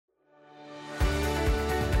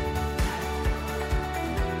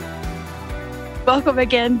Welcome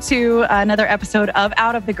again to another episode of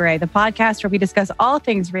Out of the Gray, the podcast where we discuss all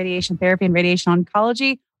things radiation therapy and radiation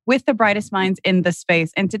oncology with the brightest minds in the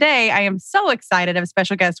space. And today I am so excited to have a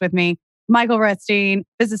special guest with me, Michael Rutstein,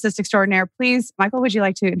 physicist extraordinaire. Please, Michael, would you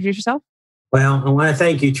like to introduce yourself? Well, I want to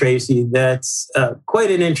thank you, Tracy. That's quite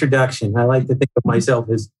an introduction. I like to think of myself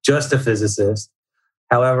as just a physicist.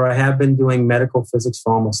 However, I have been doing medical physics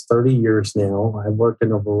for almost 30 years now. I've worked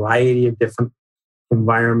in a variety of different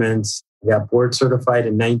environments. I got board certified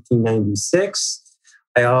in 1996.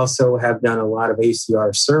 I also have done a lot of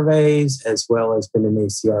ACR surveys as well as been an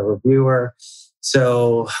ACR reviewer.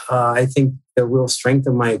 So I think the real strength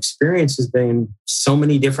of my experience has been in so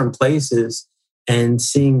many different places and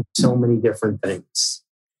seeing so many different things.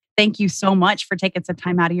 Thank you so much for taking some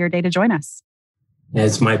time out of your day to join us.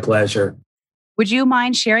 It's my pleasure. Would you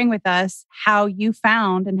mind sharing with us how you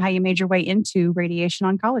found and how you made your way into radiation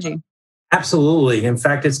oncology? Absolutely. In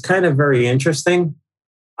fact, it's kind of very interesting.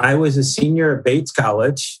 I was a senior at Bates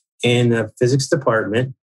College in the physics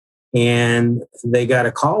department, and they got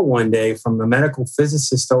a call one day from a medical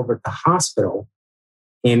physicist over at the hospital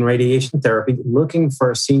in radiation therapy looking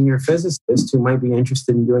for a senior physicist who might be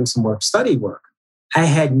interested in doing some work study work. I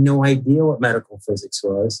had no idea what medical physics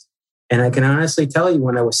was. And I can honestly tell you,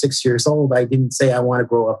 when I was 6 years old, I didn't say I want to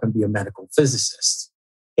grow up and be a medical physicist.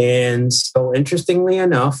 And so interestingly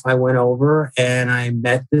enough, I went over and I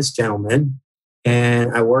met this gentleman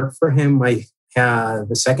and I worked for him the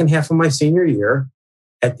second half of my senior year.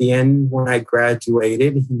 At the end, when I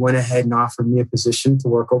graduated, he went ahead and offered me a position to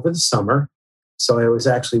work over the summer. So I was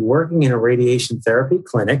actually working in a radiation therapy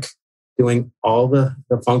clinic, doing all the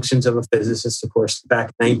functions of a physicist. Of course,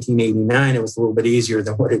 back in 1989, it was a little bit easier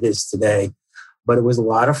than what it is today, but it was a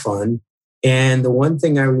lot of fun. And the one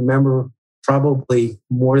thing I remember probably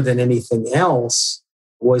more than anything else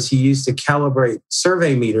was he used to calibrate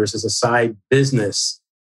survey meters as a side business.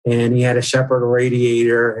 And he had a Shepherd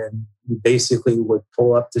radiator, and he basically would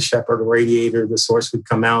pull up the Shepherd radiator. The source would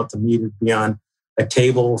come out, the meter would be on a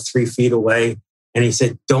table 3 feet away. And he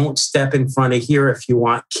said, "Don't step in front of here if you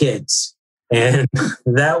want kids." And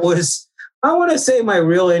that was, I want to say, my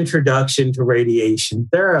real introduction to radiation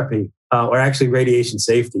therapy, or actually radiation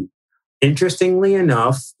safety. Interestingly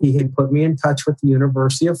enough, he had put me in touch with the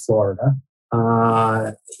University of Florida.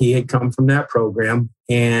 He had come from that program,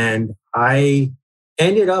 and I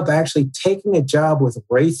ended up actually taking a job with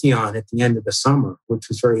Raytheon at the end of the summer, which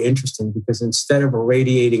was very interesting because instead of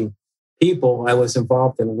irradiating people, I was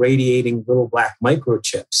involved in radiating little black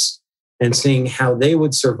microchips and seeing how they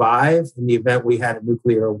would survive in the event we had a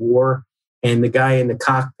nuclear war and the guy in the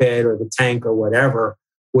cockpit or the tank or whatever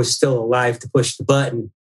was still alive to push the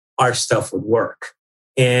button. Our stuff would work.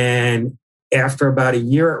 And after about a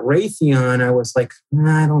year at Raytheon, I was like,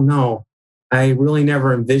 I don't know. I really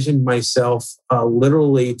never envisioned myself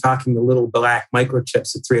literally talking to little black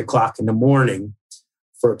microchips at 3 o'clock in the morning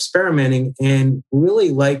for experimenting, and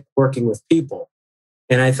really liked working with people.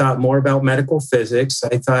 And I thought more about medical physics.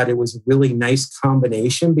 I thought it was a really nice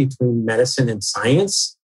combination between medicine and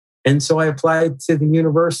science. And so I applied to the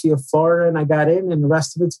University of Florida and I got in, and the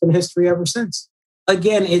rest of it's been history ever since.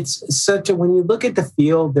 Again, it's when you look at the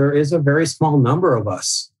field, there is a very small number of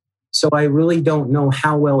us. So I really don't know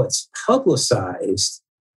how well it's publicized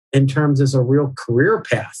in terms as a real career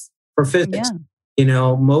path for physics. Yeah. You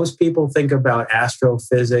know, most people think about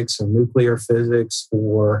astrophysics or nuclear physics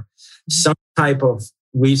or some type of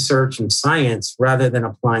research and science rather than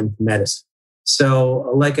applying to medicine.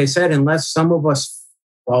 So, like I said, unless some of us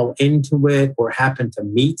fall into it or happen to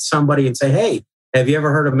meet somebody and say, "Hey, have you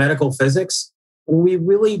ever heard of medical physics?" We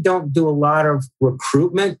really don't do a lot of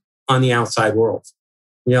recruitment on the outside world.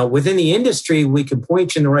 You know, within the industry, we can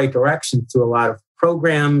point you in the right direction to a lot of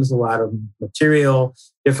programs, a lot of material,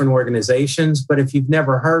 different organizations. But if you've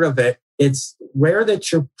never heard of it, it's rare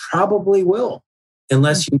that you probably will,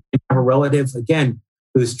 unless you have a relative, again,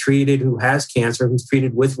 who has cancer, who's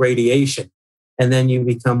treated with radiation. And then you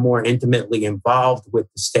become more intimately involved with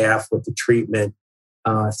the staff, with the treatment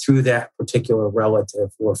through that particular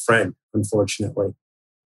relative or friend, unfortunately.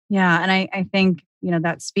 Yeah. And I think,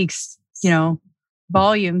 that speaks,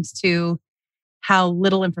 volumes to how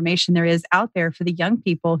little information there is out there for the young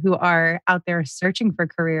people who are out there searching for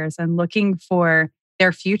careers and looking for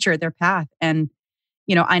their future, their path. And,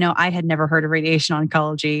 I know I had never heard of radiation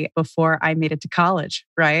oncology before I made it to college,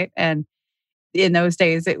 right? And in those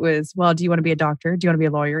days, it was, well, do you want to be a doctor? Do you want to be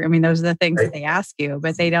a lawyer? I mean, those are the things that they ask you,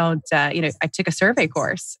 but they don't, I took a survey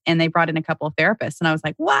course and they brought in a couple of therapists and I was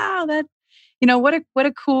like, wow, that, what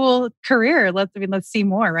a cool career. Let's see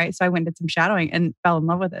more, right? So I went and did some shadowing and fell in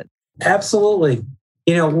love with it. Absolutely.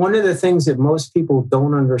 One of the things that most people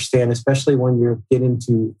don't understand, especially when you get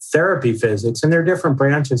into therapy physics, and there are different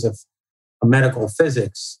branches of medical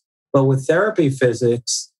physics, but with therapy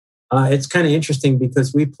physics, it's kind of interesting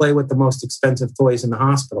because we play with the most expensive toys in the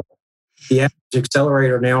hospital. The average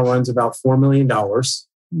accelerator now runs about $4 million.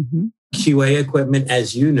 Mm-hmm. QA equipment,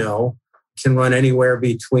 as you know, can run anywhere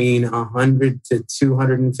between $100,000 to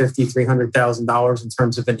 $250,000, $300,000 in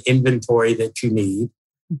terms of an inventory that you need.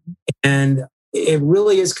 Mm-hmm. And it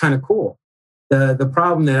really is kind of cool. The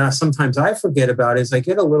problem that sometimes I forget about is I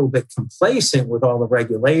get a little bit complacent with all the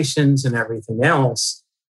regulations and everything else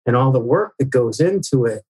and all the work that goes into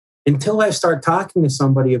it until I start talking to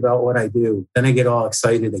somebody about what I do. Then I get all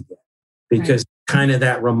excited again because kind of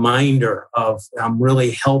that reminder of I'm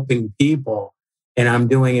really helping people and I'm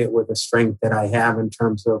doing it with the strength that I have in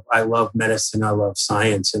terms of I love medicine, I love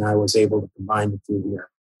science, and I was able to combine the two here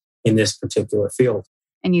in this particular field.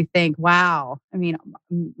 And you think, wow, I mean,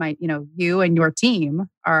 you and your team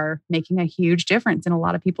are making a huge difference in a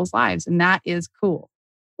lot of people's lives. And that is cool.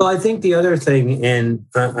 Well, I think the other thing, and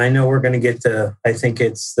I know we're going to get to, I think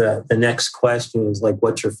it's the next question is like,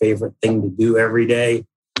 what's your favorite thing to do every day?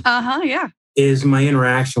 Yeah. Is my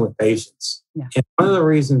interaction with patients. Yeah. And one of the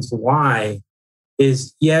reasons why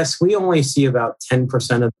is, yes, we only see about 10%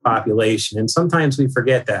 of the population. And sometimes we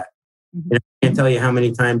forget that. Mm-hmm. I can't tell you how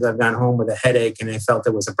many times I've gone home with a headache and I felt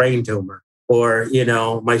it was a brain tumor, or,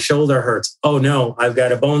 my shoulder hurts. Oh no, I've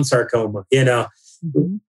got a bone sarcoma,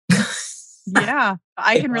 Mm-hmm. Yeah,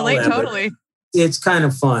 I can relate totally. It's kind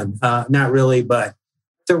of fun. Not really, but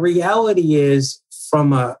the reality is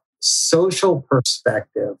from a social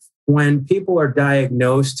perspective, when people are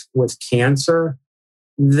diagnosed with cancer,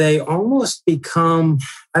 they almost become,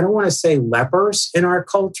 I don't want to say lepers in our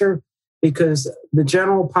culture, because the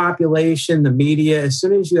general population, the media, as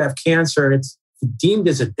soon as you have cancer, it's deemed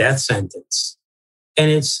as a death sentence.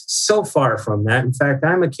 And it's so far from that. In fact,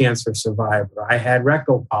 I'm a cancer survivor. I had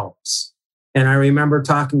rectal polyps. And I remember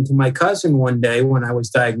talking to my cousin one day when I was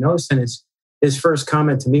diagnosed, and his first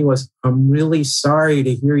comment to me was, I'm really sorry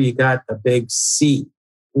to hear you got the big C.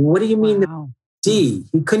 What do you mean the C?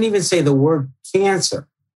 He couldn't even say the word cancer.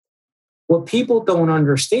 What people don't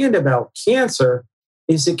understand about cancer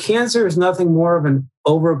is that cancer is nothing more of an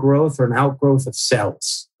overgrowth or an outgrowth of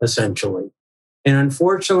cells, essentially. And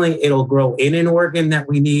unfortunately, it'll grow in an organ that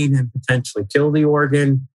we need and potentially kill the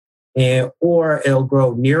organ, or it'll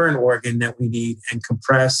grow near an organ that we need and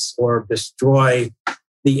compress or destroy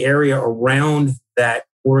the area around that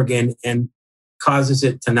organ and causes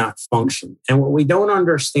it to not function. And what we don't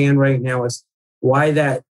understand right now is why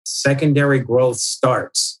that secondary growth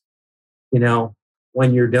starts,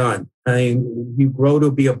 when you're done. I mean, you grow to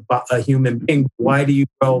be a human being. Why do you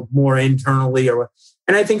grow more internally?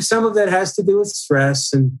 And I think some of that has to do with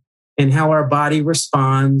stress and how our body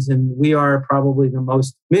responds. And we are probably the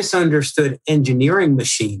most misunderstood engineering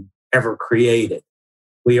machine ever created.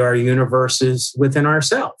 We are universes within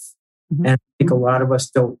ourselves. Mm-hmm. And I think a lot of us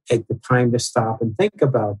don't take the time to stop and think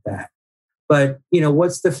about that. But,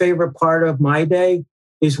 what's the favorite part of my day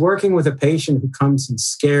is working with a patient who comes in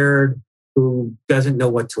scared, who doesn't know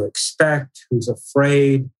what to expect, who's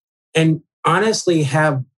afraid, and honestly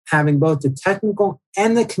having both the technical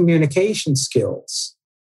and the communication skills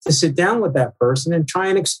to sit down with that person and try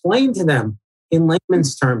and explain to them in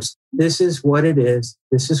layman's terms, this is what it is.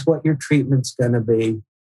 This is what your treatment's going to be.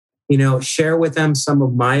 Share with them some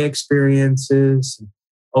of my experiences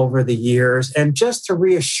over the years and just to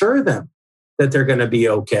reassure them that they're going to be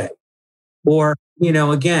okay. Or,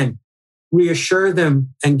 again, reassure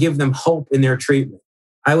them and give them hope in their treatment.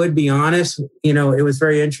 I would be honest, it was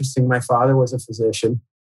very interesting. My father was a physician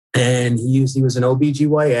and he was an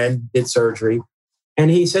OBGYN, did surgery. And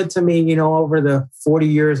he said to me, over the 40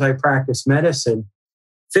 years I practiced medicine,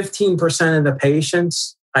 15% of the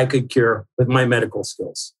patients I could cure with my medical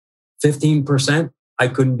skills. 15%, I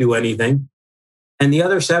couldn't do anything. And the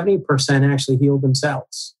other 70% actually healed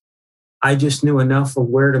themselves. I just knew enough of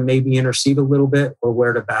where to maybe intercede a little bit or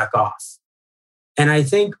where to back off. And I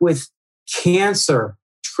think with cancer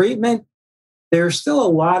treatment, there's still a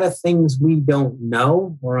lot of things we don't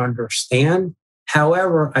know or understand.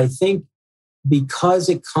 However, I think because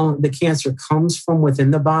the cancer comes from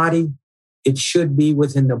within the body, it should be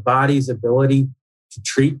within the body's ability to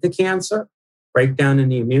treat the cancer, break down in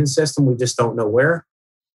the immune system. We just don't know where.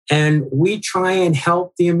 And we try and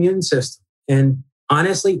help the immune system. And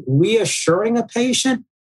honestly, reassuring a patient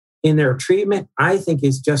in their treatment, I think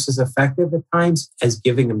is just as effective at times as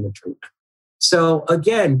giving them the treatment. So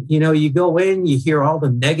again, you go in, you hear all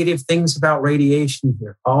the negative things about radiation, you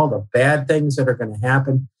hear all the bad things that are going to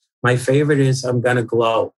happen. My favorite is I'm going to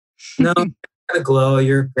glow. No, going to glow.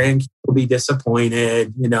 Your grandkids will be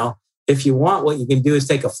disappointed. If you want, what you can do is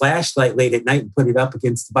take a flashlight late at night and put it up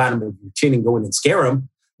against the bottom of your chin and go in and scare them.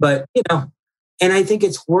 But, and I think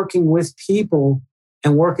it's working with people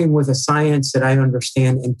and working with a science that I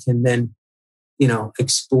understand and can then,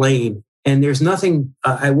 explain. And there's nothing,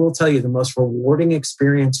 I will tell you, the most rewarding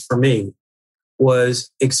experience for me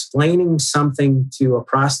was explaining something to a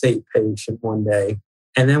prostate patient one day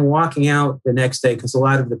and then walking out the next day, because a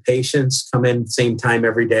lot of the patients come in the same time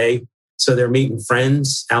every day. So they're meeting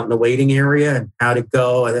friends out in the waiting area and how'd it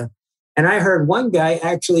go. And I heard one guy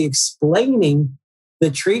actually explaining the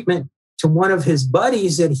treatment to one of his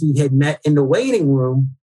buddies that he had met in the waiting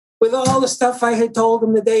room with all the stuff I had told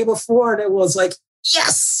him the day before. And it was like,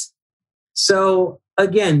 yes. So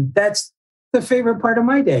again, that's the favorite part of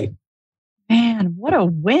my day. Man, what a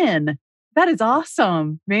win. That is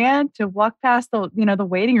awesome, man. To walk past the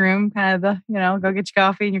waiting room, kind of go get your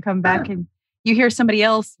coffee and you come back and you hear somebody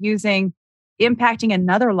else impacting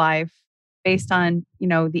another life based on,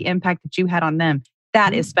 the impact that you had on them.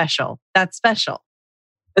 That is special. That's special.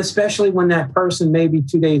 Especially when that person maybe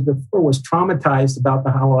 2 days before was traumatized about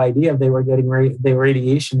the whole idea of they were getting the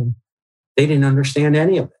radiation and they didn't understand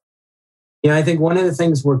any of it. I think one of the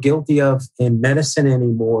things we're guilty of in medicine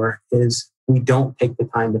anymore is we don't take the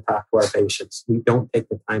time to talk to our patients. We don't take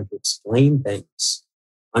the time to explain things.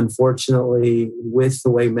 Unfortunately, with the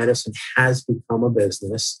way medicine has become a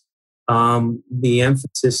business, the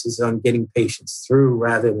emphasis is on getting patients through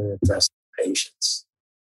rather than addressing patients.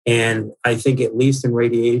 And I think at least in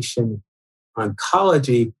radiation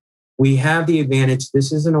oncology, we have the advantage.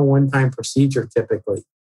 This isn't a one-time procedure typically.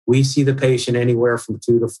 We see the patient anywhere from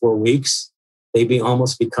 2 to 4 weeks. They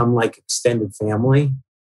almost become like extended family.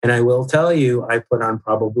 And I will tell you, I put on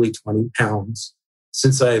probably 20 pounds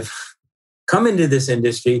since I've come into this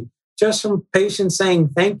industry, just from patients saying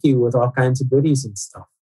thank you with all kinds of goodies and stuff.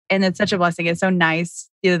 And it's such a blessing. It's so nice.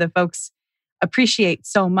 The folks appreciate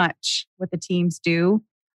so much what the teams do.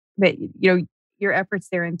 But, your efforts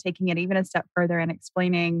there in taking it even a step further and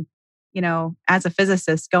explaining, as a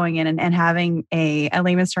physicist going in and having a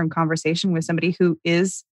layman's term conversation with somebody who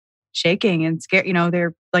is shaking and scared,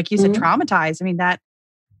 they're, like you said, traumatized. I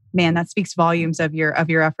mean, that speaks volumes of your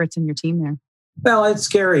efforts and your team there. Well, it's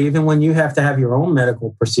scary. Even when you have to have your own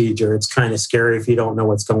medical procedure, it's kind of scary if you don't know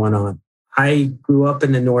what's going on. I grew up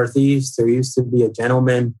in the Northeast. There used to be a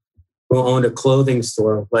gentleman who owned a clothing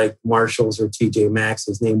store like Marshall's or TJ Maxx.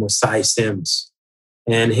 His name was Cy Sims.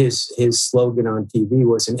 And his slogan on TV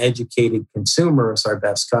was, an educated consumer is our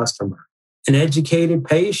best customer. An educated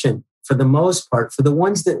patient, for the most part, for the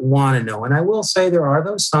ones that want to know. And I will say there are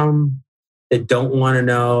those some that don't want to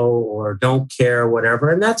know or don't care, whatever.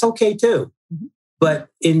 And that's okay too. Mm-hmm. But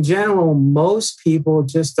in general, most people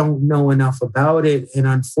just don't know enough about it. And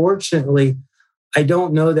unfortunately, I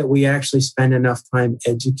don't know that we actually spend enough time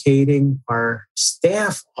educating our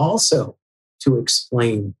staff also to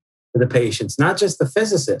explain to the patients, not just the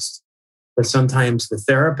physicists, but sometimes the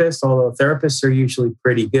therapist, although therapists are usually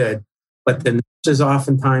pretty good, but the nurses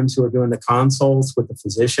oftentimes who are doing the consults with the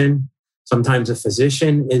physician. Sometimes a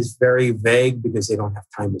physician is very vague because they don't have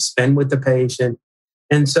time to spend with the patient.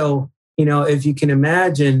 And so, if you can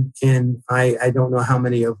imagine, and I don't know how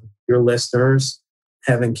many of your listeners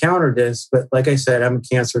have encountered this, but like I said, I'm a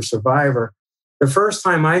cancer survivor. The first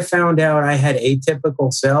time I found out I had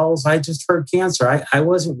atypical cells, I just heard cancer. I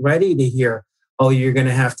wasn't ready to hear, oh, you're going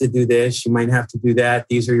to have to do this, you might have to do that,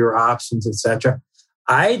 these are your options, etc.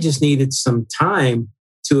 I just needed some time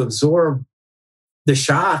to absorb the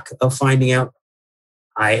shock of finding out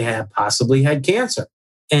I had possibly had cancer.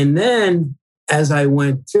 And then as I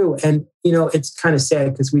went through, and it's kind of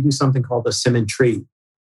sad because we do something called the sim and treat.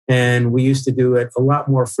 And we used to do it a lot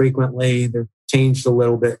more frequently. They've changed a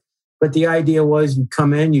little bit. But the idea was you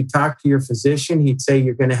come in, you talk to your physician. He'd say,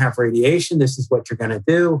 you're going to have radiation. This is what you're going to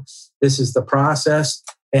do. This is the process.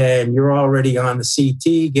 And you're already on the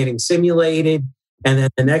CT getting simulated. And then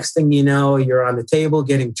the next thing you know, you're on the table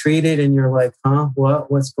getting treated. And you're like,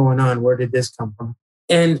 what's going on? Where did this come from?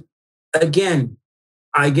 And again,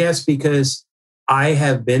 I guess because I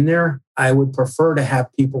have been there, I would prefer to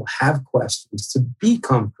have people have questions to be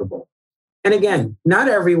comfortable. And again, not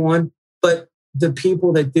everyone, but the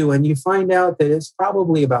people that do. And you find out that it's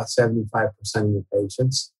probably about 75% of your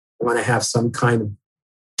patients want to have some kind of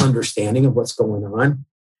understanding of what's going on.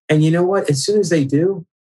 And you know what? As soon as they do,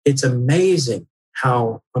 it's amazing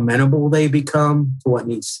how amenable they become to what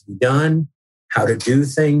needs to be done, how to do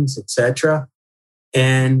things, etc.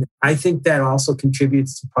 And I think that also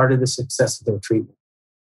contributes to part of the success of their treatment.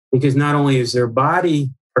 Because not only is their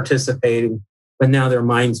body participating, but now their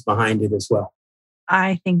mind's behind it as well.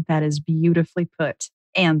 I think that is beautifully put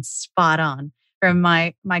and spot on. From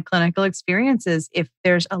my clinical experiences, if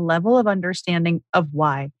there's a level of understanding of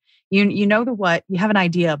why, you know the what, you have an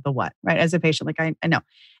idea of the what, right? As a patient, like I know.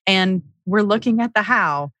 And we're looking at the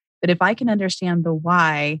how, but if I can understand the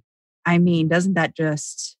why, I mean, doesn't that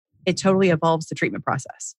just, it totally evolves the treatment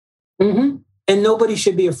process. Mm-hmm. And nobody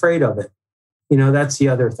should be afraid of it. You know, that's the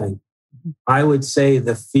other thing. I would say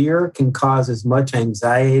the fear can cause as much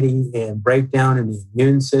anxiety and breakdown in the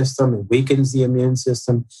immune system. It weakens the immune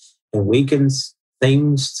system and weakens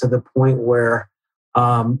things to the point where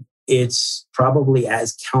it's probably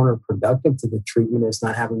as counterproductive to the treatment as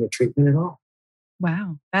not having a treatment at all.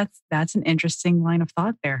 Wow, that's an interesting line of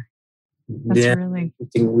thought there. That's really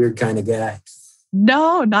interesting, weird kind of guy.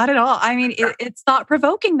 No, not at all. I mean, it's thought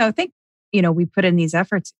provoking though. Think, we put in these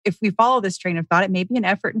efforts. If we follow this train of thought, it may be an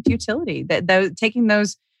effort in futility. That taking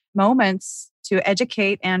those moments to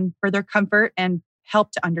educate and further comfort and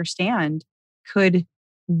help to understand could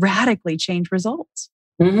radically change results.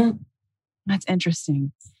 Mm-hmm. That's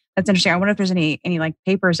interesting. That's interesting. I wonder if there's any like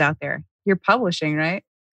papers out there. You're publishing, right?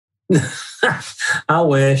 I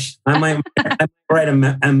wish. I might write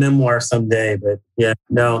a memoir someday, but yeah,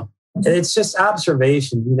 no. It's just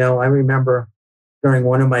observation. I remember during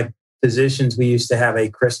one of my positions, we used to have a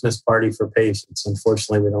Christmas party for patients.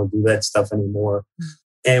 Unfortunately, we don't do that stuff anymore.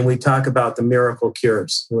 And we talk about the miracle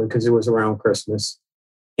cures because it was around Christmas.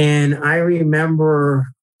 And I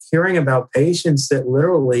remember hearing about patients that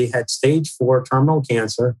literally had stage 4 terminal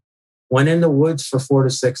cancer, went in the woods for 4 to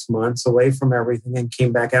 6 months away from everything and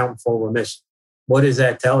came back out in full remission. What does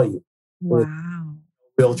that tell you? Wow.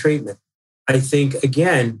 Real treatment. I think,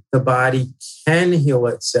 again, the body can heal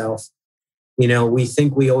itself. We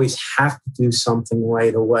think we always have to do something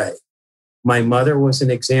right away. My mother was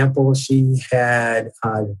an example. She had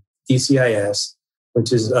DCIS,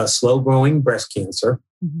 which is a slow-growing breast cancer.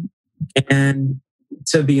 Mm-hmm. And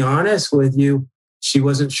to be honest with you, she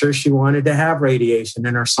wasn't sure she wanted to have radiation,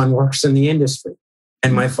 and her son works in the industry.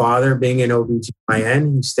 And my father, being an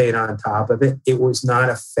OBGYN, he stayed on top of it. It was not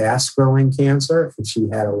a fast-growing cancer, and she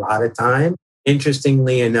had a lot of time.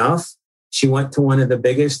 Interestingly enough, she went to one of the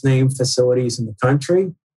biggest name facilities in the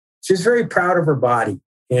country. She was very proud of her body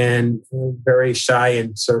and very shy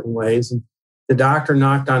in certain ways. And the doctor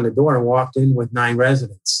knocked on the door and walked in with 9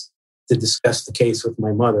 residents to discuss the case with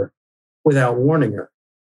my mother without warning her.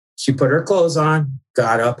 She put her clothes on,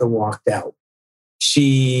 got up, and walked out.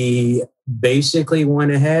 She basically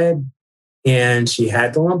went ahead and she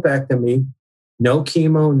had the lumpectomy, no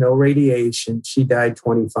chemo, no radiation. She died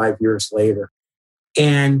 25 years later.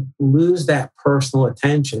 And lose that personal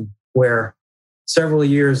attention where several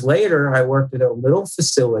years later, I worked at a little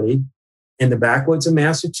facility in the backwoods of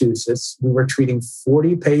Massachusetts. We were treating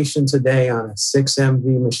 40 patients a day on a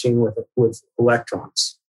 6MV machine with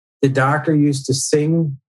electrons. The doctor used to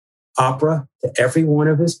sing opera to every one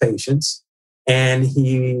of his patients, and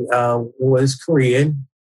he was Korean.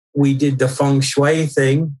 We did the feng shui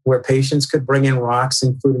thing where patients could bring in rocks,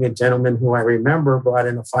 including a gentleman who I remember brought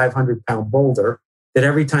in a 500-pound boulder that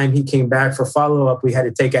every time he came back for follow-up, we had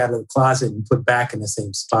to take out of the closet and put back in the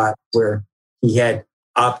same spot where he had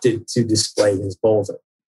opted to display his boulder.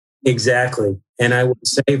 Exactly. And I would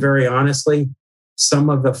say very honestly, some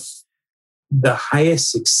of the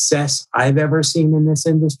highest success I've ever seen in this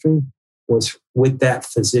industry was with that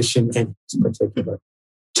physician in particular,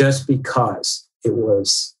 just because it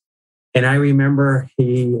was. And I remember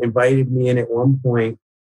he invited me in at one point.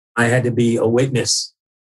 I had to be a witness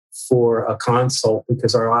for a consult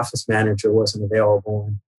because our office manager wasn't available.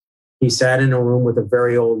 And he sat in a room with a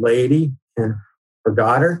very old lady and her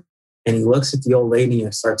daughter. And he looks at the old lady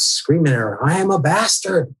and starts screaming at her, "I am a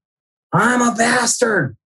bastard. I'm a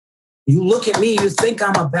bastard. You look at me, you think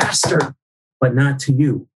I'm a bastard, but not to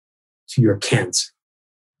you, to your cancer."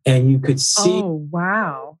 And you could see, oh,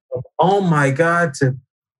 wow. Oh my God,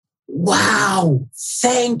 wow,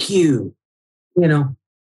 thank you.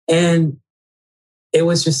 And it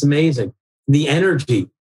was just amazing. The energy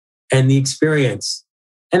and the experience.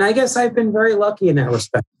 And I guess I've been very lucky in that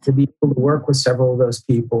respect to be able to work with several of those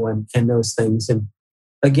people and those things. And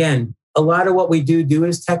again, a lot of what we do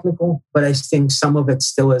is technical, but I think some of it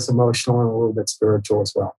still is emotional and a little bit spiritual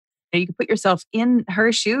as well. You can put yourself in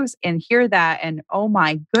her shoes and hear that. And oh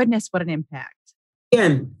my goodness, what an impact.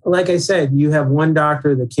 Again, like I said, you have one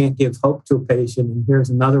doctor that can't give hope to a patient, and here's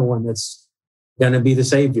another one that's going to be the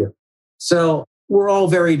savior. So we're all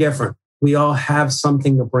very different. We all have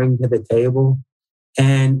something to bring to the table.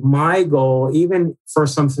 And my goal, even for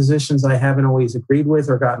some physicians I haven't always agreed with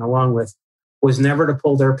or gotten along with, was never to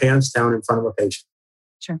pull their pants down in front of a patient.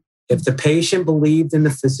 Sure. If the patient believed in the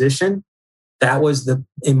physician, that was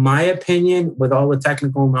in my opinion, with all the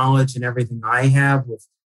technical knowledge and everything I have, with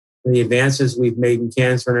the advances we've made in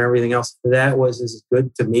cancer and everything else, that was as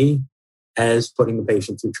good to me as putting the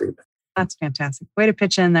patient through treatment. That's fantastic. Way to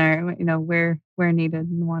pitch in there, where needed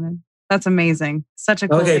and wanted. That's amazing. Such a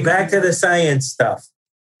cool Okay, thing. back to the science stuff.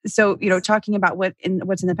 So, talking about what's in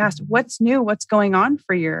the past, what's new, what's going on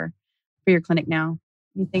for your clinic now?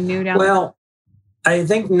 Anything new down there? Well, I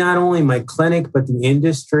think not only my clinic, but the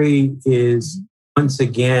industry is once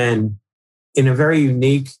again in a very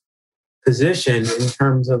unique position in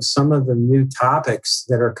terms of some of the new topics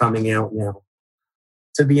that are coming out now.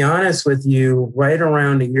 To be honest with you, right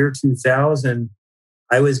around the year 2000,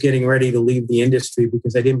 I was getting ready to leave the industry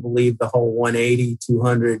because I didn't believe the whole 180,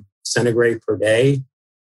 200 centigrade per day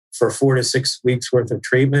for 4 to 6 weeks worth of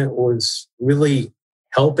treatment was really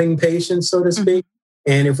helping patients, so to speak.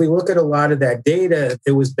 And if we look at a lot of that data,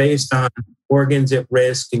 it was based on organs at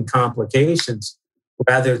risk and complications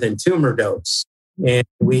rather than tumor dose. And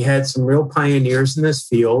we had some real pioneers in this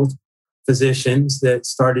field, physicians that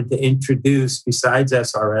started to introduce, besides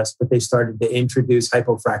SRS, but they started to introduce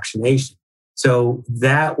hypofractionation. So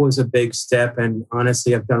that was a big step. And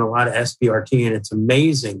honestly, I've done a lot of SBRT, and it's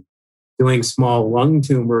amazing doing small lung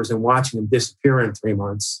tumors and watching them disappear in 3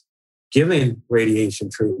 months, giving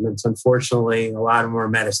radiation treatments. Unfortunately, a lot of them are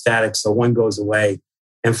metastatic, so 1 goes away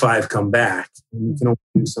and 5 come back. And you can only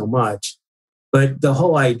do so much. But the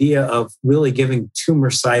whole idea of really giving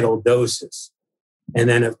tumor-cidal doses. And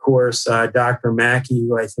then, of course, Dr. Mackey,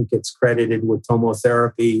 who I think gets credited with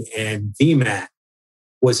tomotherapy and VMAT,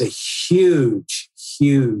 was a huge,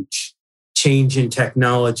 huge change in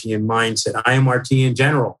technology and mindset. IMRT in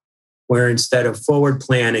general, where instead of forward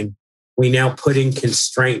planning, we now put in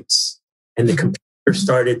constraints and the computer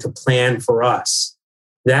started to plan for us.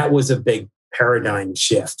 That was a big paradigm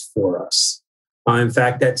shift for us. In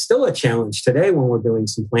fact, that's still a challenge today when we're doing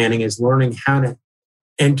some planning, is learning how to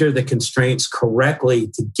enter the constraints correctly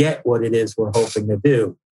to get what it is we're hoping to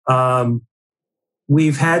do.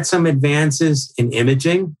 We've had some advances in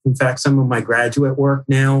imaging. In fact, some of my graduate work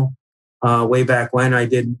now, way back when I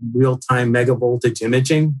did real-time megavoltage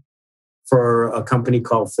imaging for a company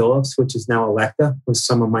called Philips, which is now Elekta, was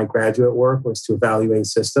some of my graduate work was to evaluate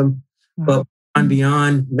system. But on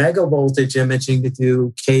beyond megavoltage imaging to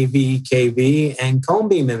do KV, and cone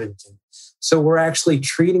beam imaging. So we're actually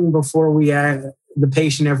treating before we add the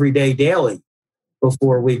patient every day, daily,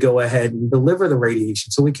 before we go ahead and deliver the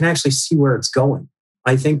radiation. So we can actually see where it's going.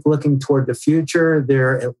 I think looking toward the future,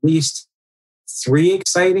 there are at least 3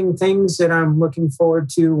 exciting things that I'm looking forward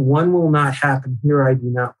to. 1 will not happen here, I do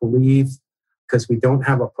not believe, because we don't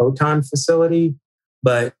have a proton facility,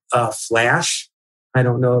 but FLASH, I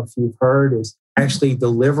don't know if you've heard, is actually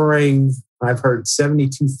delivering, I've heard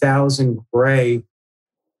 72,000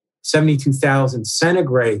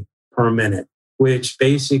 centigrade per minute, which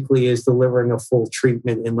basically is delivering a full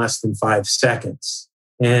treatment in less than 5 seconds.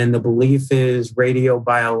 And the belief is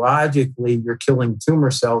radiobiologically, you're killing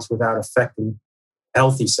tumor cells without affecting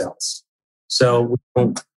healthy cells. So we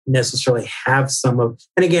don't necessarily have some of,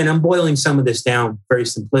 and again, I'm boiling some of this down very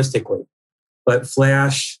simplistically, but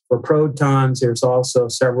FLASH for protons, there's also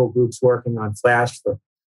several groups working on FLASH for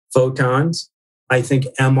photons. I think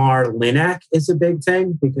MR-Linac is a big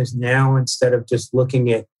thing because now instead of just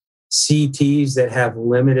looking at CTs that have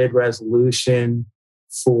limited resolution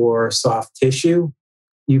for soft tissue,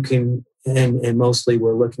 you can, and mostly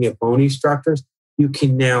we're looking at bony structures, you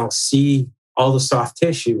can now see all the soft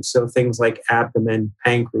tissue. So things like abdomen,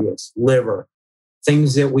 pancreas, liver,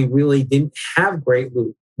 things that we really didn't have great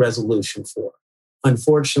resolution for.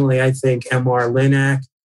 Unfortunately, I think MR-Linac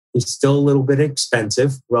is still a little bit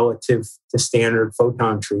expensive relative to standard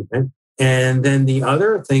photon treatment. And then the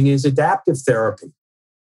other thing is adaptive therapy.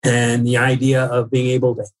 And the idea of being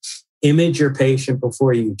able to image your patient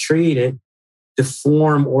before you treat it,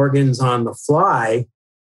 deform organs on the fly,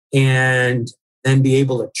 and then be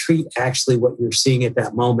able to treat actually what you're seeing at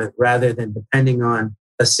that moment rather than depending on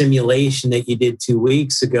a simulation that you did 2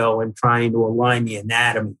 weeks ago and trying to align the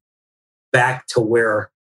anatomy back to where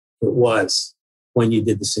it was when you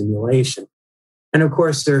did the simulation. And of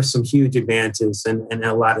course, there are some huge advances, and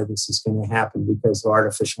a lot of this is going to happen because of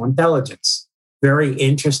artificial intelligence. Very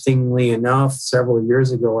interestingly enough, several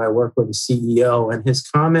years ago, I worked with a CEO, and his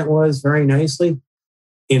comment was very nicely,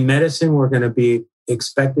 in medicine, we're going to be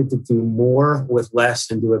expected to do more with less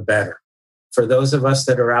and do it better. For those of us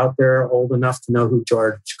that are out there old enough to know who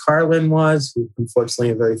George Carlin was, who unfortunately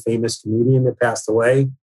a very famous comedian that passed away,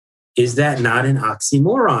 is that not an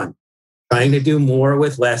oxymoron? Trying to do more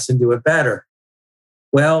with less and do it better.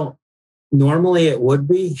 Well, normally it would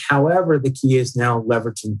be. However, the key is now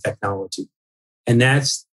leveraging technology. And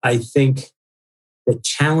that's, I think, the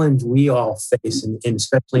challenge we all face, and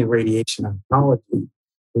especially in radiation oncology,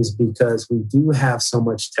 is because we do have so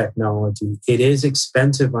much technology. It is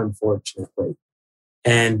expensive, unfortunately.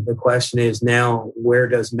 And the question is now, where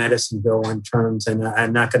does medicine go in terms, and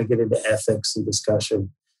I'm not going to get into ethics and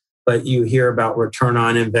discussion, but you hear about return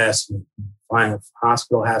on investment. A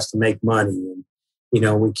hospital has to make money. And,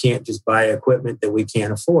 we can't just buy equipment that we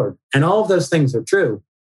can't afford. And all of those things are true.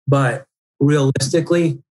 But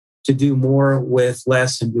realistically, to do more with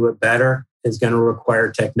less and do it better is going to require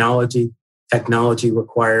technology. Technology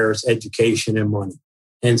requires education and money.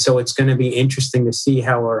 And so it's going to be interesting to see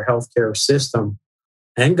how our healthcare system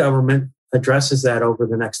and government addresses that over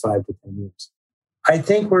the next 5 to 10 years. I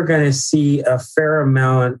think we're going to see a fair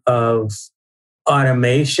amount of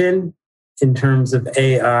automation in terms of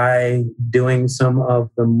AI doing some of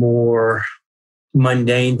the more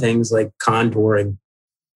mundane things like contouring,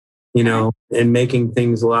 and making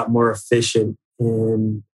things a lot more efficient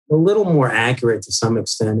and a little more accurate to some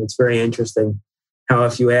extent. It's very interesting how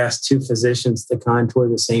if you ask 2 physicians to contour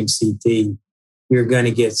the same CT, you're going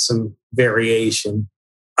to get some variation.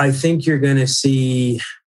 I think you're going to see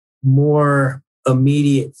more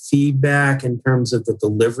immediate feedback in terms of the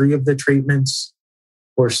delivery of the treatments.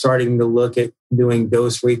 We're starting to look at doing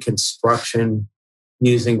dose reconstruction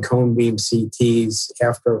using cone beam CTs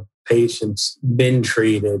after patients been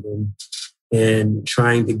treated and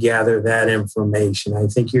trying to gather that information. I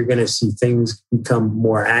think you're going to see things become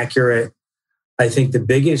more accurate. I think the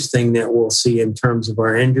biggest thing that we'll see in terms of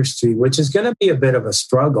our industry, which is going to be a bit of a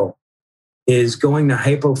struggle, is going to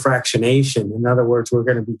hypofractionation. In other words, we're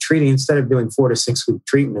going to be treating, instead of doing 4 to 6 week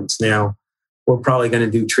treatments now, we're probably going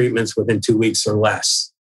to do treatments within 2 weeks or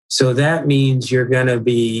less. So that means you're going to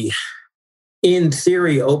be, in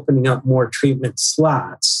theory, opening up more treatment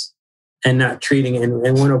slots and not treating. And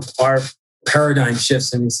one of our paradigm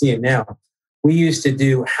shifts, and you see it now, we used to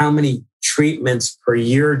do how many treatments per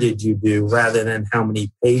year did you do rather than how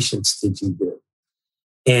many patients did you do.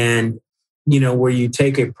 And, where you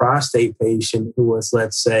take a prostate patient who was,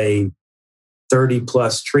 let's say, 30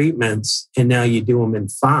 plus treatments, and now you do them in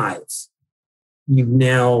 5, you've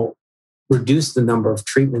now reduced the number of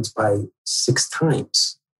treatments by 6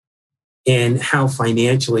 times. And how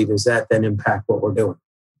financially does that then impact what we're doing?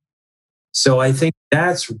 So I think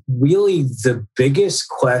that's really the biggest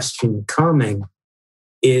question coming,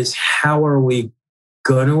 is how are we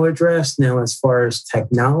going to address now as far as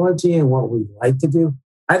technology and what we'd like to do?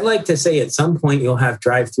 I'd like to say at some point you'll have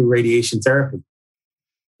drive-through radiation therapy.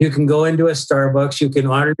 You can go into a Starbucks, you can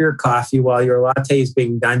order your coffee while your latte is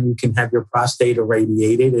being done, you can have your prostate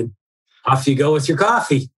irradiated, and off you go with your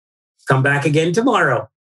coffee. Come back again tomorrow.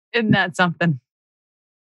 Isn't that something?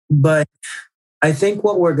 But I think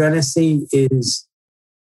what we're going to see is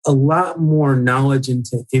a lot more knowledge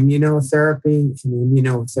into immunotherapy, and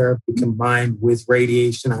immunotherapy combined with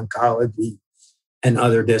radiation oncology and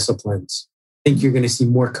other disciplines. I think you're going to see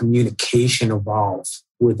more communication evolve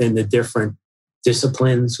within the different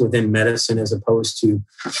disciplines within medicine, as opposed to,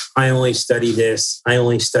 I only study this, I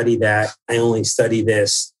only study that, I only study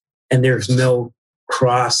this. And there's no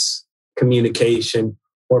cross communication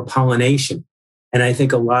or pollination. And I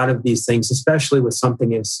think a lot of these things, especially with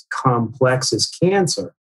something as complex as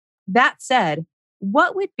cancer. That said,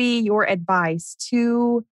 what would be your advice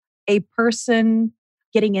to a person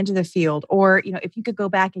getting into the field? Or, if you could go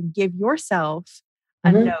back and give yourself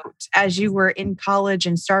a note as you were in college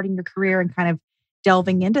and starting your career and kind of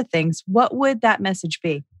delving into things, what would that message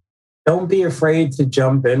be? Don't be afraid to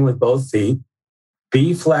jump in with both feet.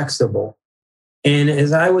 Be flexible. And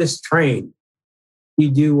as I was trained,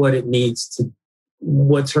 you do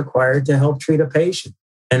what's required to help treat a patient.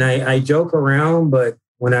 And I joke around, but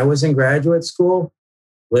when I was in graduate school,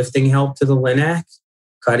 lifting help to the LINAC,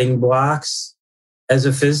 cutting blocks, as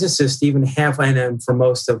a physicist, even and for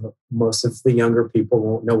most of the younger people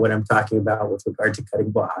won't know what I'm talking about with regard to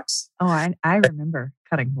cutting blocks. Oh, I remember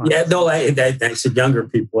cutting blocks. Yeah, no, I said younger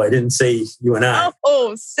people. I didn't say you and I.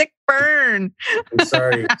 Oh, sick burn. I'm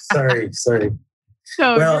sorry.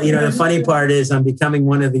 Oh, well, the funny part is I'm becoming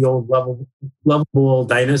one of the old lovable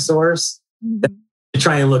dinosaurs to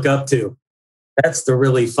try and look up to. That's the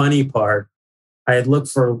really funny part. I had looked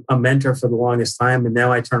for a mentor for the longest time, and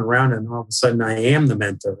now I turn around and all of a sudden I am the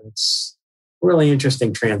mentor. It's a really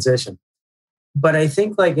interesting transition. But I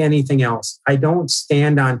think like anything else, I don't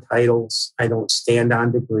stand on titles. I don't stand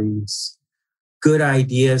on degrees. Good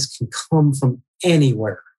ideas can come from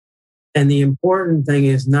anywhere. And the important thing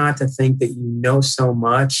is not to think that you know so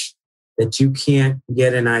much that you can't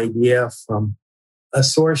get an idea from a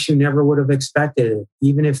source you never would have expected,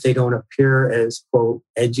 even if they don't appear as, quote,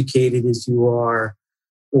 educated as you are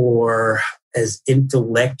or as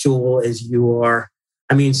intellectual as you are.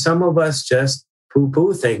 I mean, some of us just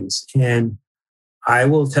poo-poo things. And I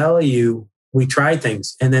will tell you, we try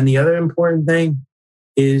things. And then the other important thing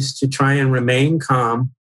is to try and remain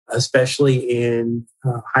calm, especially in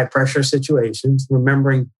high pressure situations,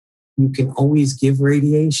 remembering you can always give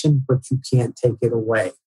radiation, but you can't take it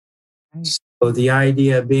away. Right. So the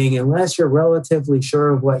idea being, unless you're relatively sure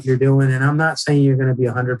of what you're doing, and I'm not saying you're going to be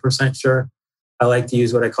 100% sure, I like to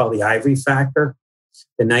use what I call the ivory factor,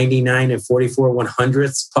 the 99 and 44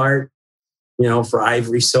 100ths part, for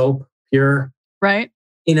ivory soap, pure. Right.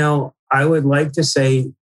 I would like to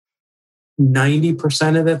say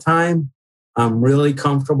 90% of the time, I'm really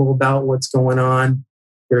comfortable about what's going on.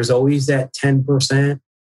 There's always that 10%.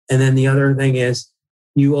 And then the other thing is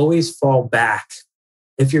you always fall back.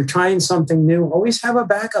 If you're trying something new, always have a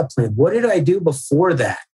backup plan. What did I do before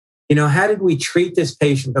that? How did we treat this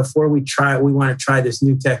patient before we want to try this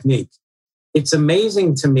new technique? It's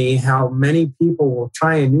amazing to me how many people will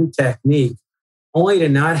try a new technique only to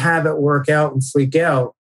not have it work out and freak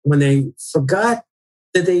out when they forgot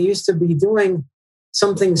that they used to be doing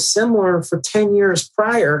something similar for 10 years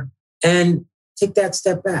prior, and take that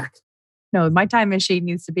step back. No, my time machine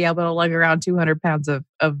needs to be able to lug around 200 pounds of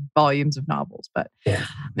volumes of novels. But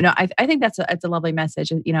I think it's a lovely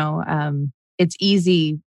message. It's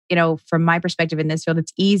easy, from my perspective in this field,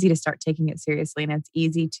 it's easy to start taking it seriously, and it's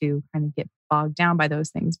easy to kind of get bogged down by those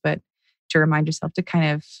things. But to remind yourself to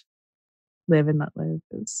kind of live and let live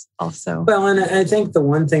is also. Well, and I think the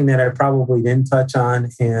one thing that I probably didn't touch on,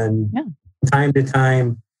 and time to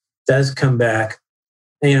time does come back,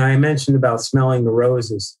 I mentioned about smelling the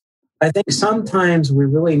roses. I think sometimes we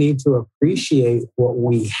really need to appreciate what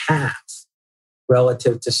we have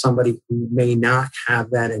relative to somebody who may not have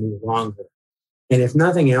that any longer. And if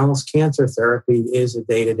nothing else, cancer therapy is a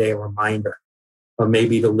day-to-day reminder, or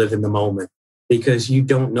maybe to live in the moment, because you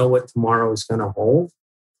don't know what tomorrow is going to hold.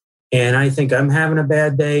 And I think I'm having a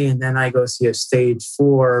bad day, and then I go see a stage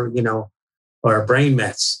 4, or a brain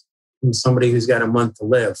mets from somebody who's got a month to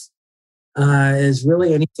live. Is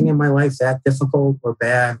really anything in my life that difficult or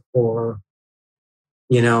bad or,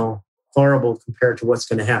 horrible compared to what's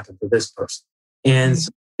going to happen to this person? And so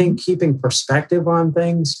I think keeping perspective on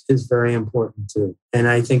things is very important too. And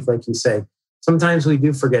I think, like you say, sometimes we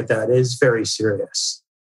do forget that it is very serious.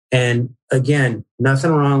 And again,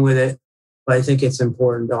 nothing wrong with it. But I think it's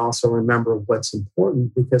important to also remember what's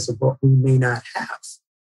important because of what we may not have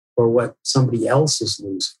or what somebody else is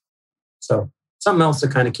losing. So something else to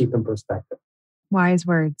kind of keep in perspective. Wise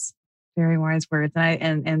words, very wise words,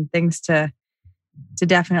 and things to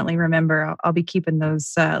definitely remember. I'll be keeping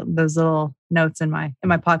those little notes in my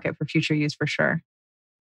pocket for future use for sure.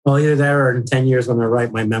 Well, either that or in 10 years when I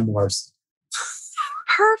write my memoirs.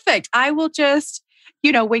 Perfect. I will just,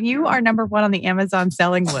 when you are number 1 on the Amazon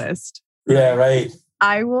selling list. Yeah, right.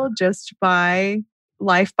 I will just buy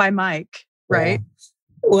Life by Mike, right? Yeah.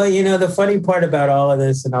 Well, the funny part about all of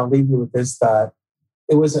this, and I'll leave you with this thought,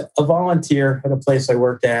 it was a volunteer at a place I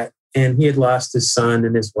worked at, and he had lost his son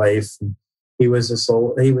and his wife. And he was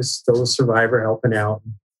still a survivor helping out.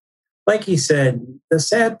 Like he said, the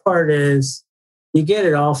sad part is you get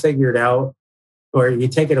it all figured out, or you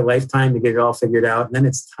take it a lifetime to get it all figured out, and then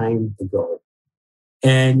it's time to go.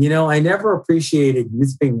 And, I never appreciated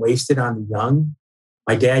youth being wasted on the young.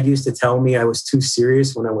 My dad used to tell me I was too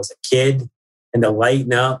serious when I was a kid and to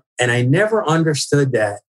lighten up. And I never understood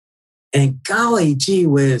that. And golly, gee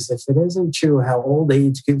whiz, if it isn't true how old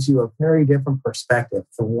age gives you a very different perspective.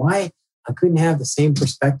 And why I couldn't have the same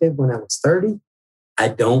perspective when I was 30, I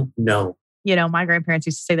don't know. My grandparents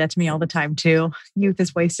used to say that to me all the time too. Youth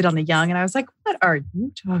is wasted on the young. And I was like, what are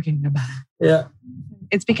you talking about? Yeah.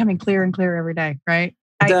 It's becoming clearer and clearer every day, right?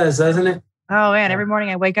 It does, doesn't it? Oh, man. Every morning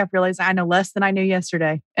I wake up realizing I know less than I knew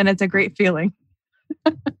yesterday. And it's a great feeling.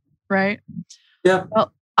 Right? Yeah.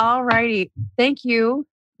 Well, all righty. Thank you,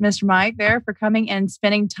 Mr. Mike, there for coming and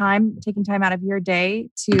taking time out of your day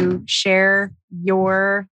to share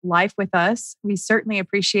your life with us. We certainly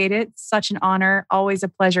appreciate it. Such an honor. Always a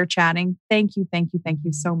pleasure chatting. Thank you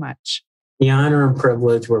so much. The honor and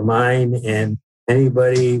privilege were mine. And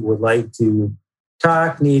anybody would like to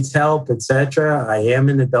talk, needs help, etc., I am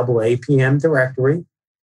in the AAPM directory.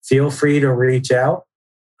 Feel free to reach out.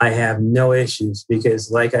 I have no issues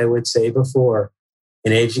because, like I would say before,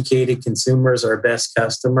 an educated consumer is our best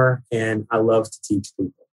customer, and I love to teach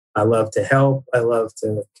people. I love to help. I love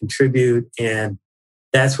to contribute, and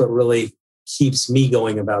that's what really keeps me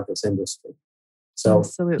going about this industry. So,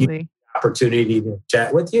 absolutely, opportunity to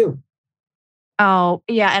chat with you. Oh,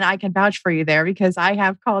 yeah. And I can vouch for you there because I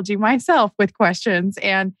have called you myself with questions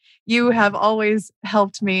and you have always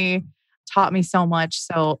helped me, taught me so much.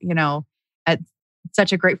 So, it's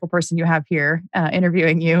such a grateful person you have here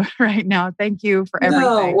interviewing you right now. Thank you for everything.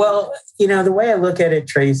 No, well, the way I look at it,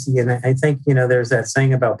 Tracy, and I think, there's that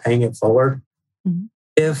saying about paying it forward. Mm-hmm.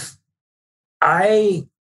 If I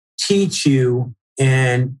teach you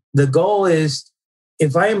and the goal is,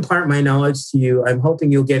 if I impart my knowledge to you, I'm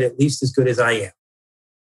hoping you'll get at least as good as I am.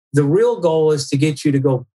 The real goal is to get you to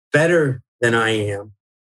go better than I am,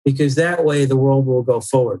 because that way the world will go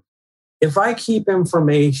forward. If I keep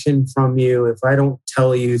information from you, if I don't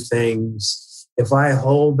tell you things, if I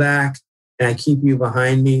hold back and I keep you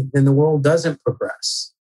behind me, then the world doesn't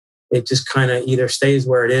progress. It just kind of either stays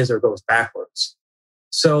where it is or goes backwards.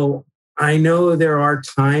 So I know there are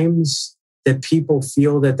times that people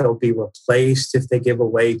feel that they'll be replaced if they give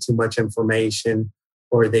away too much information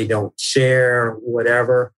or they don't share,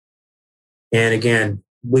 whatever. And again,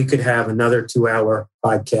 we could have another 2-hour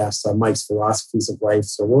podcast on Mike's philosophies of life.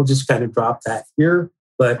 So we'll just kind of drop that here.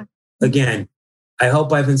 But again, I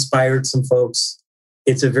hope I've inspired some folks.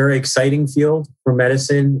 It's a very exciting field for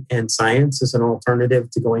medicine and science as an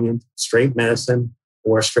alternative to going into straight medicine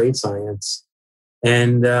or straight science.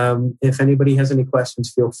 And if anybody has any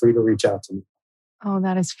questions, feel free to reach out to me. Oh,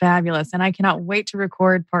 that is fabulous. And I cannot wait to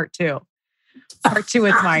record part 2. Part 2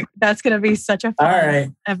 with Mike. That's going to be such a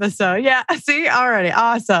fun episode. Yeah. See, already.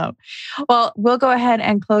 Awesome. Well, we'll go ahead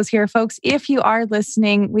and close here, folks. If you are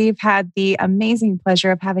listening, we've had the amazing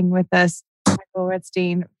pleasure of having with us Michael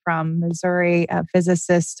Wittstein from Missouri, a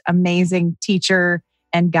physicist, amazing teacher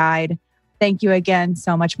and guide. Thank you again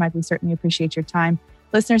so much, Mike. We certainly appreciate your time.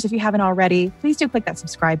 Listeners, if you haven't already, please do click that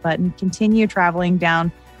subscribe button. Continue traveling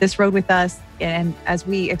down this road with us, and as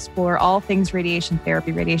we explore all things radiation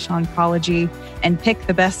therapy, radiation oncology, and pick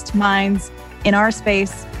the best minds in our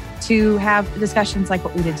space to have discussions like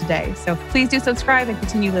what we did today. So please do subscribe and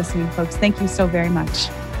continue listening, folks. Thank you so very much.